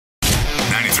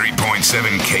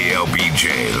93.7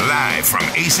 KLBJ, live from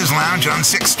Ace's Lounge on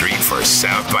 6th Street for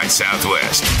South by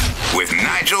Southwest with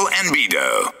Nigel and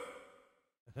B-Doe.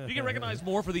 Do you get recognized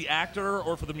more for the actor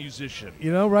or for the musician?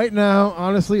 You know, right now,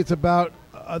 honestly, it's about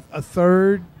a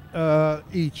third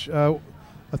each. A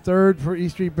third for E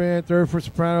Street Band, third for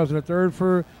Sopranos, and a third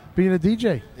for being a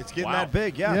DJ. It's getting that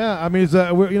big, yeah. Yeah, I mean,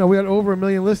 we got over 1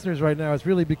 million listeners right now. It's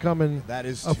really becoming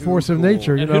a force of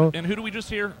nature, you know. And who do we just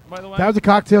hear, by the way? That was the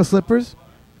Cocktail Slippers,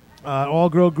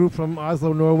 all-girl group from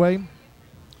Oslo, Norway.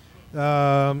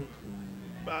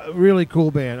 Really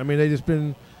cool band. I mean, they've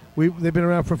been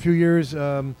around for a few years.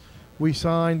 We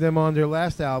signed them on their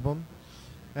last album,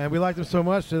 and we liked them so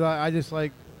much that I just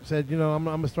said, you know, I'm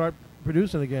gonna start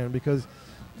producing again because.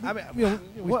 I mean, you know,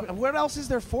 what else is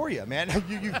there for you, man?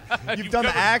 You've done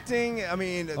the acting. I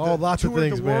mean, lots of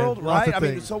things, the world, man. right? Lots of I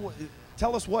mean, things. so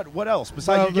tell us what else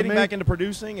besides you getting back into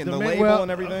producing and the label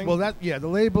and everything. The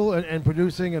label and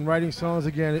producing and writing songs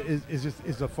again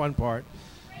is the fun part.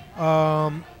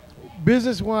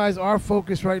 Business-wise, our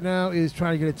focus right now is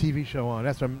trying to get a TV show on.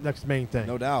 That's our next main thing.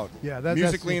 No doubt. Yeah,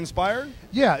 musically inspired.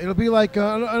 Yeah, it'll be like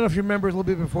I don't know if you remember, it's a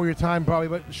little bit before your time probably,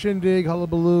 but Shindig,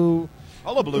 Hullabaloo.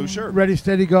 Hullabaloo, sure. Ready,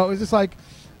 Steady, Go. It's just like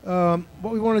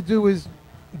what we want to do is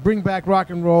bring back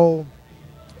rock and roll.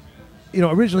 You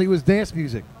know, originally it was dance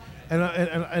music,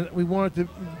 and we wanted to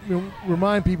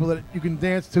remind people that you can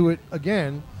dance to it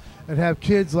again, and have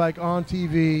kids like on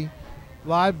TV,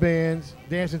 live bands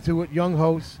dancing to it, young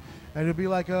hosts, and it'll be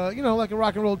like a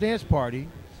rock and roll dance party.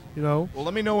 You know. Well,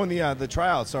 let me know when the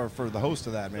tryouts are for the host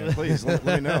of that, man. Please let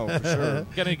me know for sure.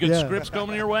 Got any good scripts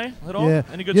coming your way at all? Yeah.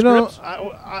 Any good scripts?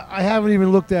 I haven't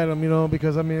even looked at them, you know,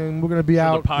 because I mean we're going to be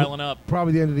out piling up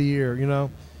probably the end of the year, you know,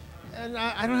 and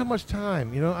I don't have much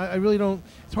time, you know. I really don't.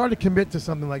 It's hard to commit to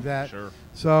something like that. Sure.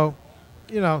 So,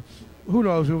 you know, who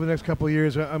knows? Over the next couple of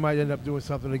years, I might end up doing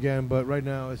something again. But right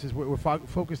now, it's just we're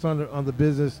focused on the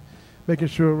business, making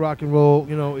sure rock and roll,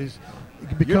 you know, is.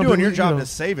 You're doing your job to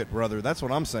save it, brother. That's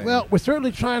what I'm saying. Well, we're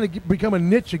certainly trying to become a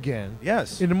niche again.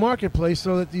 Yes. In the marketplace,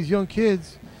 so that these young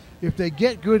kids, if they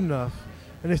get good enough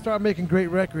and they start making great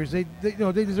records, they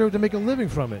deserve to make a living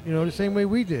from it. You know, the same way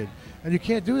we did. And you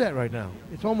can't do that right now.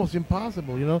 It's almost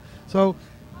impossible. You know, so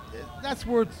that's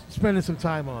worth spending some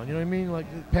time on. You know what I mean?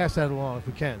 Like pass that along if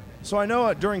we can. So I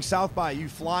know during South by you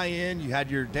fly in, you had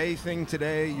your day thing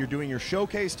today, you're doing your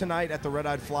showcase tonight at the Red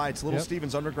Eyed Fly. It's Little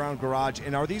Steven's Underground Garage.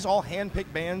 And are these all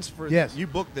hand-picked bands for you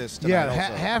booked this tonight? Yeah,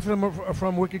 half of them are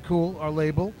from Wicked Cool, our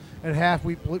label, and half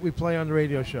we play on the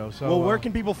radio show. So well, where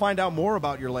can people find out more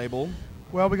about your label?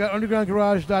 Well, we got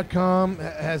undergroundgarage.com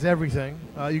has everything.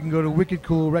 You can go to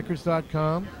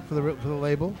wickedcoolrecords.com for the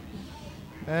label.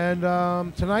 And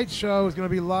tonight's show is going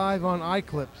to be live on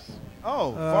iClips.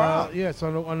 Oh, far out. Yeah, it's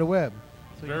on the web.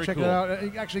 So Very you can check cool. it out. You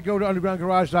can actually go to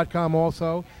undergroundgarage.com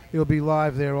also. It'll be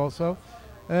live there also.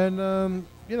 And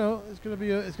you know, it's going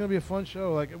to be a fun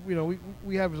show. Like, you know,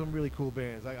 we have some really cool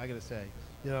bands, I got to say.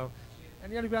 You know.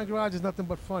 And the Underground Garage is nothing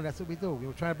but fun. That's what we do.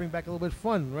 We're trying to bring back a little bit of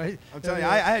fun, right? I'm telling you,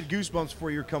 I had goosebumps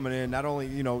before you were coming in. Not only,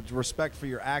 you know, respect for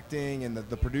your acting and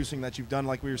the producing that you've done,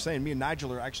 like we were saying. Me and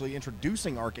Nigel are actually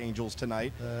introducing Archangels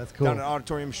tonight. That's cool. Down at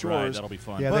Auditorium Shores. Right, that'll be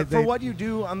fun. Yeah, but for what you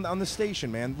do on the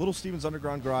station, man, Little Steven's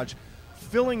Underground Garage,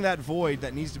 filling that void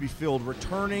that needs to be filled,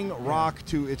 returning rock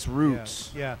to its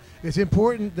roots. Yeah. It's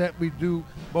important that we do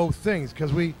both things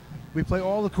because we play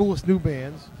all the coolest new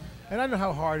bands. And I know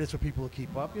how hard it is for people to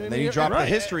keep up. You know And then you drop the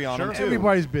history on them, too.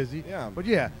 Everybody's busy. Yeah. But,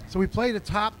 yeah, so we play the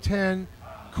top 10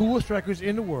 coolest records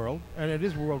in the world, and it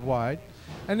is worldwide.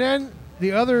 And then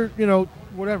the other, you know,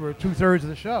 whatever, two-thirds of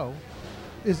the show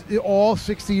is all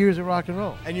 60 years of rock and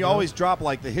roll. And you always drop,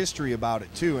 like, the history about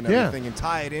it, too, and everything, and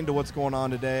tie it into what's going on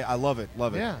today. I love it.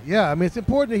 Love it. Yeah. I mean, it's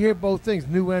important to hear both things,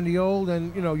 new and the old.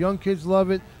 And, you know, young kids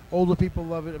love it. Older people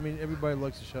love it. I mean, everybody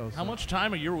likes the show. So. How much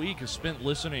time of your week is spent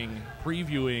listening,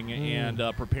 previewing, and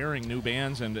preparing new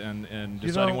bands and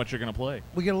deciding what you're going to play?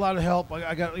 We get a lot of help.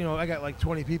 I got like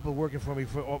 20 people working for me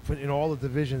for in all the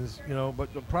divisions, you know, but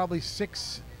probably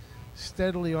 6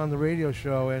 steadily on the radio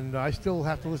show, and I still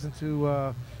have to listen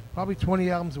to probably 20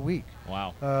 albums a week.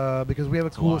 Wow. Because we have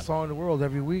the coolest song in the world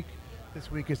every week.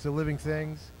 This week it's The Living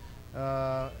Things.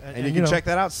 And you can check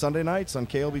that out Sunday nights on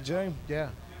KLBJ.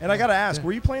 Yeah. And I got to ask,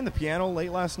 were you playing the piano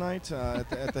late last night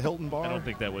at the Hilton Bar? I don't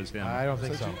think that was him. I don't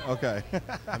think so. Okay.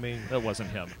 I mean, that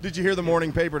wasn't him. Did you hear the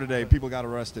morning paper today? People got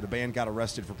arrested. A band got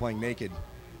arrested for playing naked.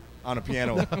 on a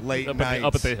piano late night.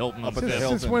 Up at the Hilton.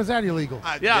 Since when's that illegal?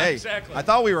 Exactly. I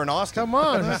thought we were in Austin. Come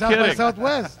on, it's South by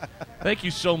Southwest. Thank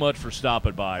you so much for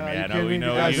stopping by, man. You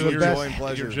know,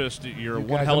 you're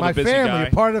one hell of a busy family. guy.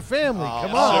 You're part of the family.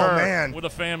 Come on, sir, man. with a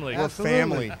family. We're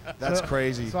family. That's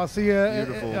crazy. So I'll see you.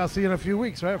 Beautiful. I'll see you in a few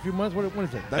weeks, right? A few months. When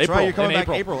is it? That's April. right. You're coming back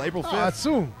April 5th. That's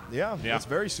soon. Yeah, that's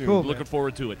very soon. Cool. Looking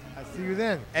forward to it. I'll see you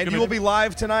then. And you will be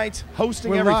live tonight,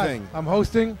 hosting everything. Live. I'm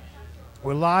hosting.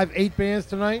 We're live 8 bands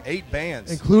tonight. 8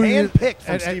 bands. Including handpicked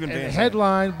from Stephen Van Zandt.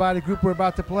 Headlined by the group we're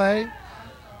about to play.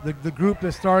 The group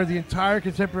that started the entire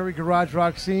contemporary garage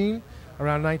rock scene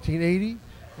around 1980.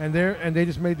 And they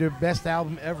just made their best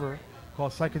album ever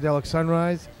called Psychedelic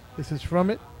Sunrise. This is from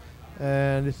it.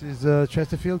 And this is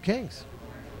Chesterfield Kings.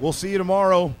 We'll see you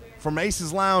tomorrow. From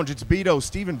Aces Lounge, it's B-Doe,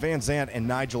 Stephen Van Zandt, and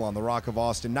Nigel on the Rock of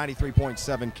Austin,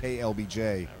 93.7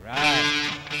 KLBJ. All right.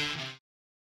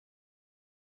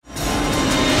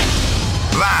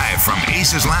 Live from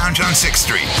Aces Lounge on 6th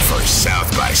Street for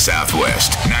South by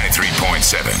Southwest,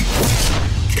 93.7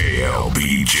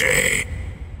 KLBJ.